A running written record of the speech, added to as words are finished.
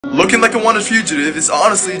Looking like a wanted fugitive is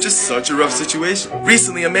honestly just such a rough situation.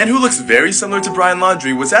 Recently, a man who looks very similar to Brian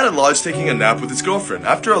Laundrie was at a lodge taking a nap with his girlfriend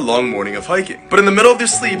after a long morning of hiking. But in the middle of their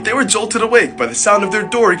sleep, they were jolted awake by the sound of their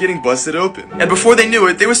door getting busted open. And before they knew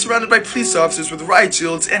it, they were surrounded by police officers with riot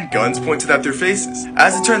shields and guns pointed at their faces.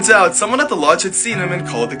 As it turns out, someone at the lodge had seen him and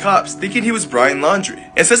called the cops, thinking he was Brian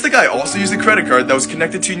Laundrie. And since the guy also used a credit card that was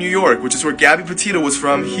connected to New York, which is where Gabby Petito was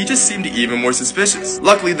from, he just seemed even more suspicious.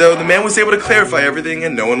 Luckily though, the man was able to clarify everything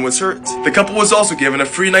and no one was hurt. The couple was also given a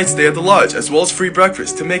free night stay at the lodge, as well as free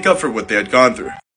breakfast to make up for what they had gone through.